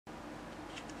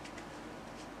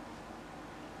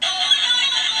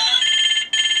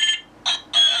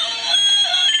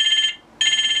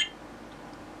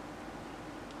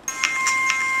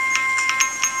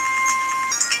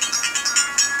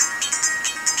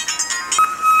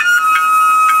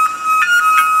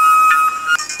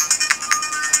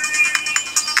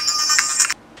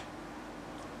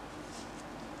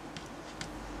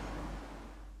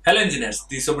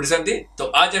शांति। तो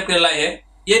आज आपके लिए है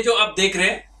ये जो आप देख रहे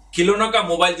हैं खिलौनों का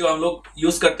मोबाइल जो हम लोग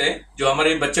यूज करते हैं, जो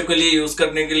हमारे बच्चों के लिए यूज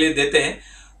करने के लिए देते हैं,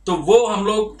 तो वो हम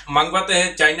लोग मंगवाते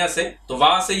हैं चाइना से, तो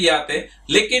वहां से ये आते हैं।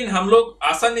 लेकिन हम लोग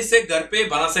आसानी से घर पे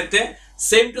बना सकते हैं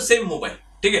सेम टू सेम मोबाइल।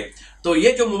 ठीक है, तो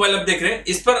ये जो मोबाइल आप देख रहे हैं,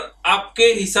 इस पर आपके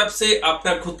हिसाब से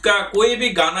अपना खुद का कोई भी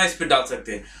गाना इस पे डाल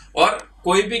सकते हैं, और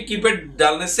कोई भी कीपैड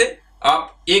डालने से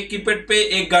आप एक कीपैड पे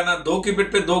एक गाना, दो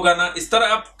कीपैड पे दो गाना, इस तरह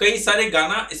आप कई सारे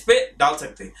गाना इस पे डाल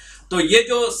सकते हैं। तो ये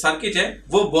जो सर्किट है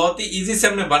वो बहुत ही इजी से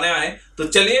हमने बनाया है। तो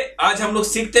चलिए आज हम लोग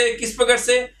सीखते हैं किस प्रकार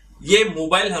से ये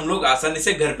मोबाइल हम लोग आसानी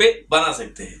से घर पे बना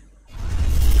सकते हैं।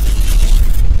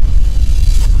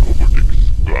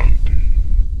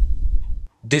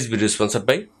 This video sponsored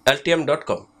by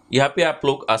LTM.com। यहाँ पे आप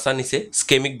लोग आसानी से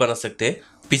स्केमिक बना सकते हैं,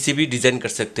 पीसीबी डिजाइन कर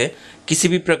सकते हैं, किसी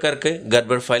भी प्रकार के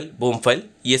गड़बड़ फाइल, बॉम फाइल,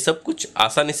 ये सब कुछ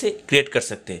आसानी से क्रिएट कर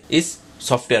सकते हैं इस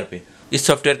सॉफ्टवेयर पे। इस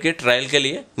सॉफ्टवेयर के ट्रायल के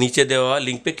लिए नीचे दिया हुआ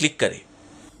लिंक पे क्लिक करें।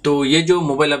 तो ये जो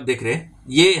मोबाइल आप देख रहे हैं,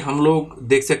 ये हम लोग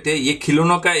देख सकते हैं, ये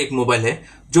खिलौनों का एक मोबाइल है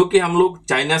जो कि हम लोग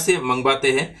चाइना से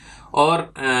मंगवाते हैं,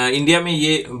 और इंडिया में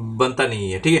ये बनता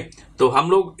नहीं है। ठीक है, तो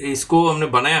हम लोग इसको हमने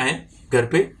बनाया है घर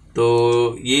पे।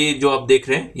 तो ये जो आप देख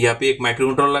रहे हैं, यहाँ पे एक माइक्रो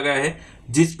कंट्रोलर लगा है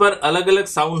जिस पर अलग अलग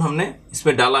साउंड हमने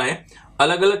इसमें डाला है,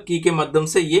 अलग अलग की के माध्यम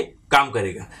से ये काम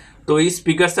करेगा। तो इस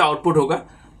स्पीकर से आउटपुट होगा।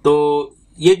 तो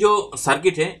ये जो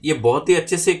सर्किट है ये बहुत ही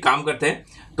अच्छे से काम करते हैं।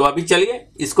 तो अभी चलिए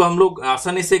इसको हम लोग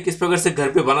आसानी से किस प्रकार से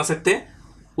घर पे बना सकते हैं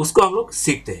उसको हम लोग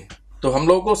सीखते हैं। तो हम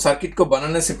लोगों को सर्किट को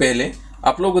बनाने से पहले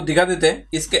आप लोगों को दिखा देते हैं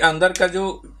इसके अंदर का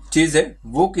जो चीज़ है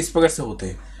वो किस प्रकार से होते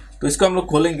हैं। तो इसको हम लोग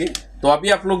खोलेंगे। तो अभी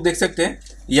आप लोग देख सकते हैं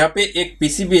यहाँ पे एक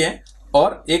पीसीबी है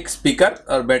और एक स्पीकर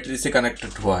और बैटरी से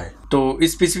कनेक्टेड हुआ है। तो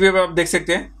इस पीसीबी पे आप देख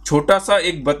सकते हैं छोटा सा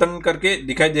एक बटन करके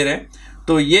दिखाई दे रहा है।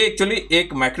 तो ये एक्चुअली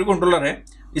एक माइक्रो कंट्रोलर है,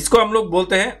 इसको हम लोग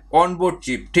बोलते हैं ऑन बोर्ड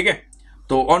चिप। ठीक है,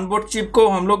 तो ऑन बोर्ड चिप को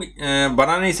हम लोग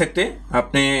बना नहीं सकते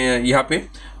अपने यहाँ पे,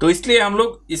 तो इसलिए हम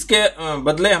लोग इसके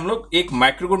बदले हम लोग एक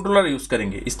माइक्रो कंट्रोलर यूज़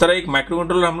करेंगे। इस तरह एक माइक्रो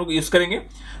कंट्रोलर हम लोग यूज़ करेंगे।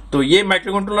 तो ये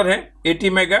माइक्रो कंट्रोलर है 80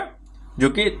 मेगा, जो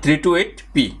कि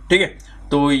 328P। ठीक है,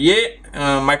 तो ये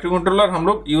माइक्रो कंट्रोलर हम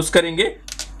लोग यूज़ करेंगे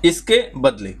इसके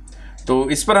बदले। तो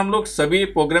इस पर हम लोग सभी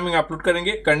प्रोग्रामिंग अपलोड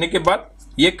करेंगे, करने के बाद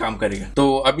ये काम करेगा।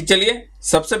 तो अभी चलिए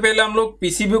सबसे पहले हम लोग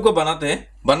पीसीबी को बनाते हैं।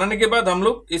 बनाने के बाद हम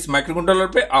लोग इस माइक्रो कंट्रोलर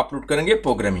पे अपलोड करेंगे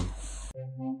प्रोग्रामिंग।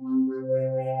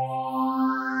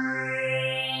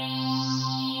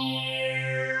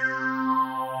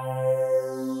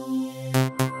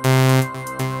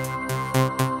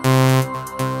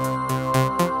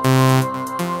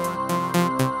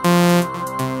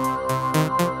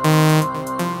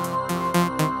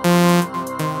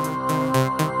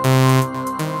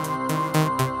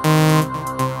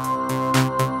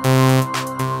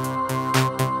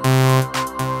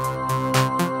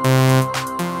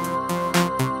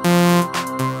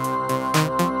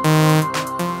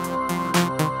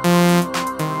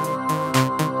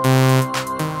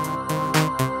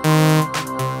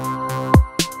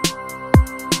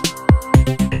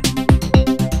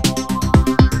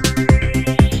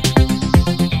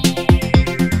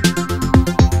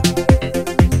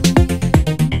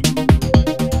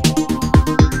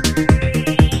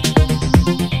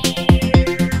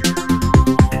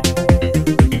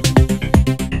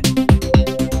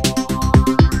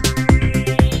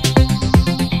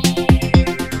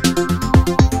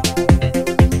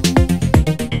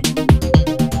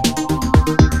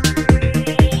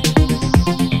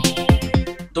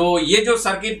 तो ये जो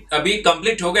सर्किट अभी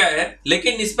कंप्लीट हो गया है,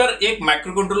 लेकिन इस पर एक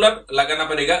माइक्रो कंट्रोलर लगाना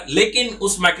पड़ेगा। लेकिन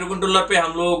उस माइक्रो कंट्रोलर पे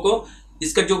हम लोगों को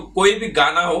इसका जो कोई भी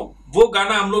गाना हो वो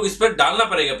गाना हम लोग इस पर डालना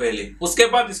पड़ेगा पहले, उसके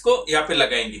बाद इसको यहाँ पे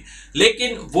लगाएंगे।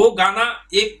 लेकिन वो गाना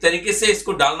एक तरीके से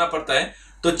इसको डालना पड़ता है।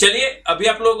 तो चलिए अभी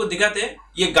आप लोगों को दिखाते हैं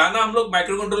ये गाना हम लोग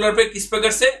माइक्रो कंट्रोलर पे किस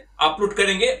प्रकार से अपलोड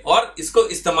करेंगे और इसको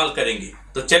इस्तेमाल करेंगे।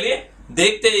 तो चलिए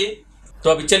देखते हैं। तो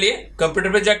अभी चलिए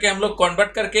कंप्यूटर पे जाके हम लोग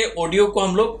कन्वर्ट करके ऑडियो को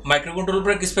हम लोग माइक्रो कंट्रोलर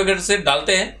पर किस प्रकार से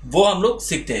डालते हैं वो हम लोग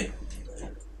सीखते हैं।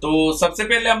 तो सबसे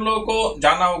पहले हम लोगों को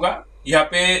जाना होगा, यहाँ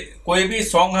पे कोई भी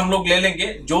सॉन्ग हम लोग ले लेंगे।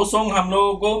 जो सॉन्ग हम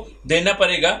लोगों को देना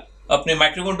पड़ेगा अपने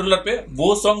माइक्रो कंट्रोलर पे,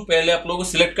 वो सॉन्ग पहले आप लोगों को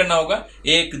सिलेक्ट करना होगा।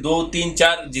 1 2 3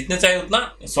 4 जितने चाहे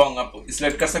उतना सॉन्ग आप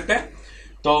सिलेक्ट कर सकते हैं।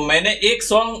 तो मैंने एक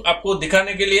सॉन्ग आपको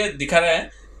दिखाने के लिए दिखा रहा है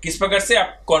किस प्रकार से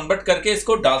आप कन्वर्ट करके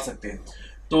इसको डाल सकते हैं।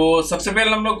 तो सबसे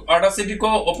पहले हम लोग ऑडासिटी को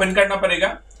ओपन करना पड़ेगा।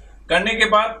 करने के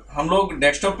बाद हम लोग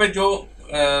डेस्कटॉप पे जो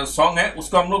सॉन्ग है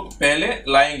उसको हम लोग पहले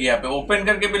लाएंगे। यहाँ पे ओपन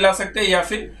करके भी ला सकते हैं या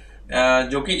फिर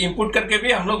जो कि इंपुट करके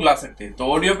भी हम लोग ला सकते हैं। तो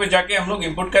ऑडियो पे जाके हम लोग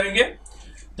इंपुट करेंगे।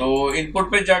 तो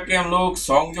इनपुट पे जाके हम लोग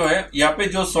सॉन्ग जो है, यहाँ पे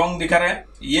जो सॉन्ग दिखा रहा है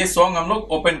ये सॉन्ग हम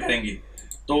लोग ओपन करेंगे।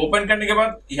 तो ओपन करने के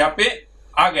बाद यहाँ पे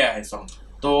आ गया है सॉन्ग।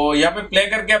 तो यहाँ पे प्ले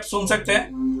करके आप सुन सकते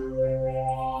हैं।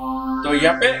 तो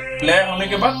यहाँ पे प्ले होने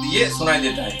के बाद ये सुनाई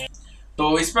देता है।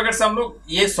 तो इस प्रकार से हम लोग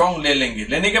ये सॉन्ग ले लेंगे।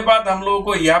 लेने के बाद हम लोगों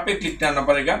को यहाँ पे क्लिक करना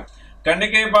पड़ेगा। करने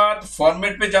के बाद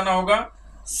फॉर्मेट पे जाना होगा।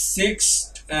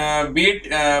 6 बीट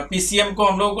पीसीएम को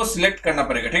हम लोगों को सिलेक्ट करना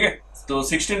पड़ेगा, ठीक है। तो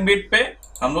 16 बीट पे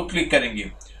हम लोग क्लिक करेंगे।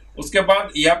 उसके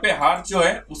बाद यहाँ पे हार्ट जो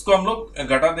है उसको हम लोग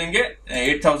घटा देंगे,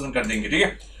 8000 कर देंगे, ठीक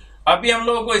है। अभी हम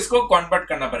लोगों को इसको कन्वर्ट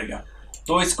करना पड़ेगा।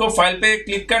 तो इसको फाइल पे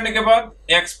क्लिक करने के बाद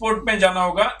एक्सपोर्ट में जाना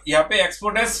होगा। यहाँ पे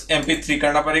एक्सपोर्ट एज MP3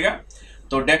 करना पड़ेगा।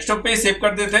 तो डेस्कटॉप पे सेव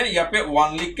कर देते हैं। यहाँ पे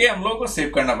 1 लिख के हम लोग को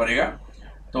सेव करना पड़ेगा।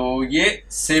 तो ये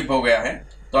सेव हो गया है।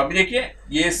 तो अभी देखिए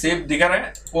ये सेव दिखा रहा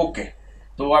है, ओके।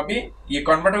 तो अभी ये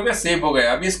कन्वर्ट हो गया, सेव हो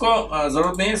गया। अभी इसको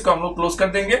जरूरत नहीं है, इसको हम लोग क्लोज कर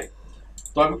देंगे।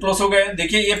 तो अभी क्लोज हो गया है।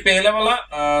 देखिए ये पहले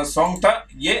वाला सॉन्ग था,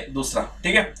 ये दूसरा,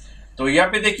 ठीक है। तो यहाँ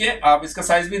पे देखिए आप इसका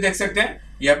साइज भी देख सकते हैं।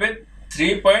 यहाँ पे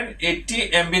 3.80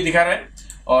 MB दिखा रहा है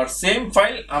और सेम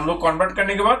फाइल हम लोग कन्वर्ट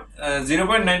करने के बाद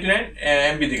 0.99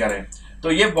 MB दिखा रहे हैं।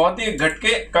 तो ये बहुत ही घट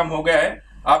के कम हो गया है।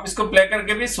 आप इसको प्ले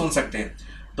करके भी सुन सकते हैं।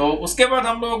 तो उसके बाद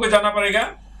हम लोगों को जाना पड़ेगा।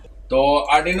 तो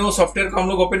आर्डिनो सॉफ्टवेयर को हम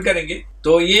लोग ओपन करेंगे।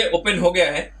 तो ये ओपन हो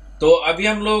गया है। तो अभी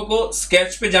हम लोगों को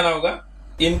स्केच पे जाना होगा।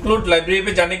 इंक्लूड लाइब्रेरी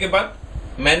पे जाने के बाद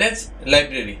मैनेज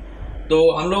लाइब्रेरी,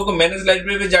 तो हम लोगों को मैनेज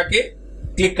लाइब्रेरी पे जाके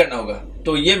क्लिक करना होगा।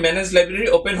 तो ये मैनेज लाइब्रेरी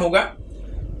ओपन होगा।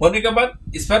 होने के बाद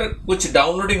इस पर कुछ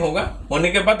डाउनलोडिंग होगा।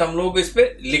 होने के बाद हम लोगों को इस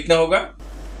पर लिखना होगा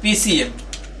PCM।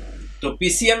 तो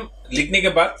PCM लिखने के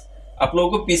बाद आप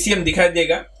लोगों को PCM दिखाई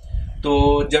देगा।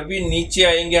 तो जब भी नीचे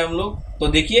आएंगे हम लोग तो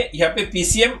देखिए यहाँ पे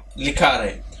PCM लिखा आ रहा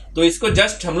है। तो इसको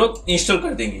जस्ट हम लोग इंस्टॉल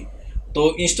कर देंगे।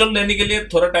 तो इंस्टॉल लेने के लिए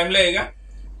थोड़ा टाइम लगेगा।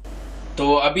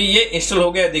 तो अभी ये इंस्टॉल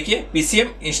हो गया है, देखिए PCM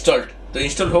इंस्टॉल्ड। तो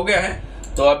इंस्टॉल हो गया है।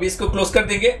 तो अभी इसको क्लोज कर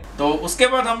देंगे। तो उसके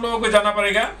बाद हम लोगों को जाना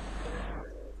पड़ेगा,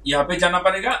 यहाँ पे जाना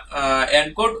पड़ेगा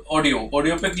एनकोड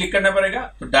ऑडियो पे क्लिक करना पड़ेगा।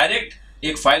 तो डायरेक्ट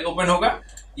एक फाइल ओपन होगा।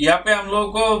 यहाँ पे हम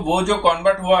लोगों को वो जो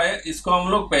कन्वर्ट हुआ है इसको हम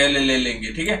लोग पहले ले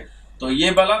लेंगे, ठीक है। तो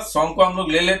ये वाला सॉन्ग को हम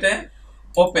लोग ले लेते हैं,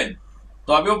 ओपन।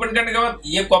 तो अभी ओपन करने के बाद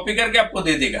ये कॉपी करके आपको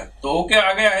दे देगा। तो ओके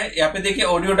आ गया है। यहाँ पे देखिए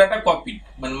ऑडियो डाटा कॉपी,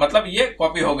 मतलब ये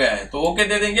कॉपी हो गया है। तो ओके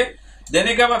दे देंगे।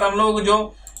 देने के बाद हम लोग जो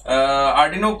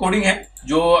आर्डिनो कोडिंग है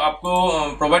जो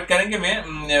आपको प्रोवाइड करेंगे,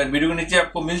 मैं वीडियो के नीचे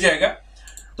आपको मिल जाएगा।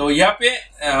 तो यहाँ पे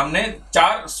हमने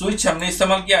 4 स्विच हमने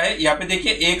इस्तेमाल किया है। यहाँ पे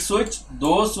देखिए 1 स्विच,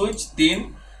 2 स्विच, 3,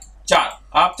 4।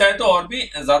 आप चाहे तो और भी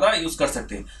ज्यादा यूज कर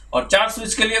सकते हैं। और 4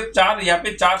 स्विच के लिए 4, यहाँ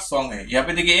पे 4 सॉन्ग है। यहाँ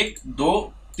पे देखिए 1, 2,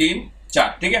 3,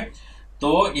 4, ठीक है।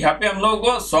 तो यहाँ पे हम लोगों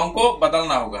को सॉन्ग को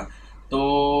बदलना होगा।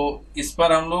 तो इस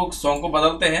पर हम लोग सॉन्ग को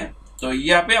बदलते हैं। तो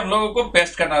यहाँ पे हम लोगों को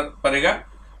पेस्ट करना पड़ेगा।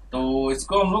 तो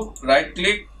इसको हम लोग राइट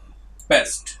क्लिक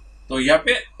पेस्ट। तो यहाँ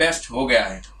पे पेस्ट हो गया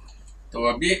है। तो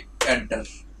अभी एंटर।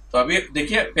 तो अभी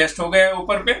देखिए पेस्ट हो गया है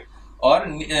ऊपर पे। और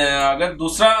अगर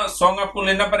दूसरा सॉन्ग आपको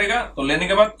लेना पड़ेगा तो लेने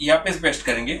के बाद यहाँ पे पेस्ट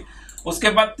करेंगे। उसके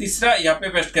बाद तीसरा यहाँ पे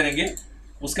पेस्ट करेंगे।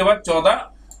 उसके बाद 14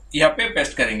 यहाँ पे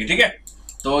पेस्ट करेंगे, ठीक है।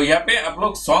 तो यहाँ पे आप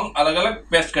लोग सॉन्ग अलग अलग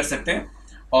पेस्ट कर सकते हैं।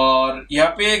 और यहाँ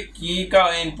पे की का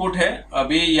इनपुट है।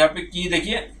 अभी यहाँ पे की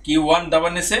देखिए, की 1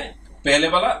 दबाने से पहले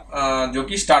वाला जो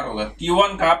कि स्टार्ट होगा। की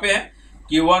 1 कहाँ पे है?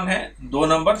 की 1 है 2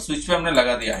 नंबर स्विच पे हमने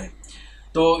लगा दिया है।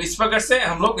 तो इस प्रकार से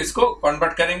हम लोग इसको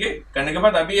कन्वर्ट करेंगे। करने के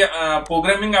बाद अभी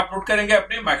प्रोग्रामिंग अपलोड करेंगे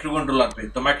अपने माइक्रो कंट्रोलर पे।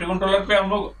 तो माइक्रो कंट्रोलर पे हम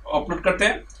लोग अपलोड करते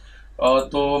हैं।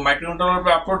 तो माइक्रो कंट्रोलर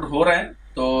पे अपलोड हो रहा है।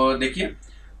 तो देखिए,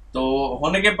 तो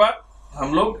होने के बाद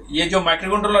हम लोग ये जो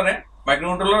माइक्रो कंट्रोलर है, माइक्रो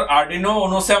कंट्रोलर आर्डिनो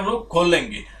उनो से हम लोग खोल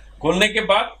लेंगे। खोलने के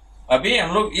बाद अभी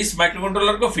हम लोग इस माइक्रो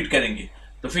कंट्रोलर को फिट करेंगे।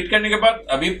 तो फिट करने के बाद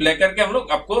अभी प्ले करके हम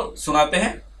लोग आपको सुनाते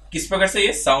हैं किस प्रकार से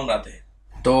ये साउंड आते हैं।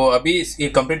 तो अभी ये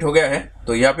कंप्लीट हो गया है।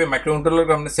 तो यहाँ पे माइक्रो कंट्रोलर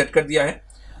को हमने सेट कर दिया है।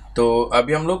 तो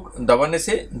अभी हम लोग दबाने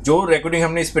से जो रिकॉर्डिंग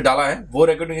हमने इस पे डाला है वो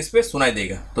रिकॉर्डिंग इस पे सुनाई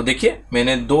देगा। तो देखिए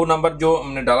मैंने 2 नंबर जो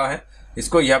हमने डाला है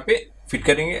इसको यहाँ पे फिट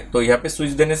करेंगे। तो यहाँ पे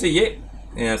स्विच देने से ये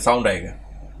साउंड आएगा।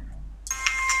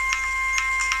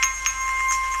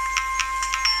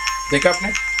 देखा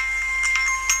आपने?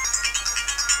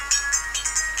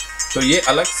 तो ये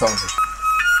अलग साउंड है।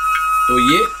 तो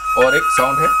ये और एक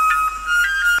साउंड है।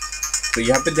 तो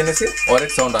यहाँ पे देने से और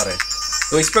एक साउंड आ रहा है।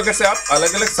 तो इस प्रकार से आप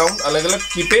अलग अलग साउंड अलग अलग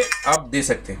की पे आप दे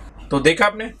सकते हैं। तो देखा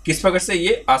आपने किस प्रकार से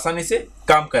ये आसानी से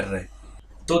काम कर रहा है।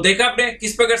 तो देखा आपने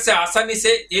किस प्रकार से आसानी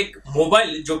से एक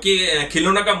मोबाइल जो कि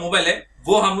खिलौना का मोबाइल है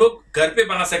वो हम लोग घर पे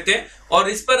बना सकते हैं। और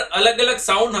इस पर अलग अलग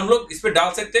साउंड हम लोग इस पे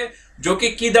डाल सकते हैं जो कि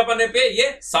की दबाने पे ये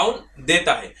साउंड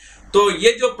देता है। तो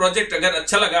ये जो प्रोजेक्ट अगर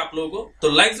अच्छा लगा आप लोगों को तो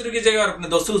लाइक जरूर कीजिएगा और अपने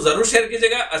दोस्तों को जरूर शेयर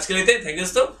कीजिएगा। आज के लिए थैंक यू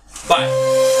दोस्तों,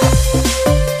 बाय।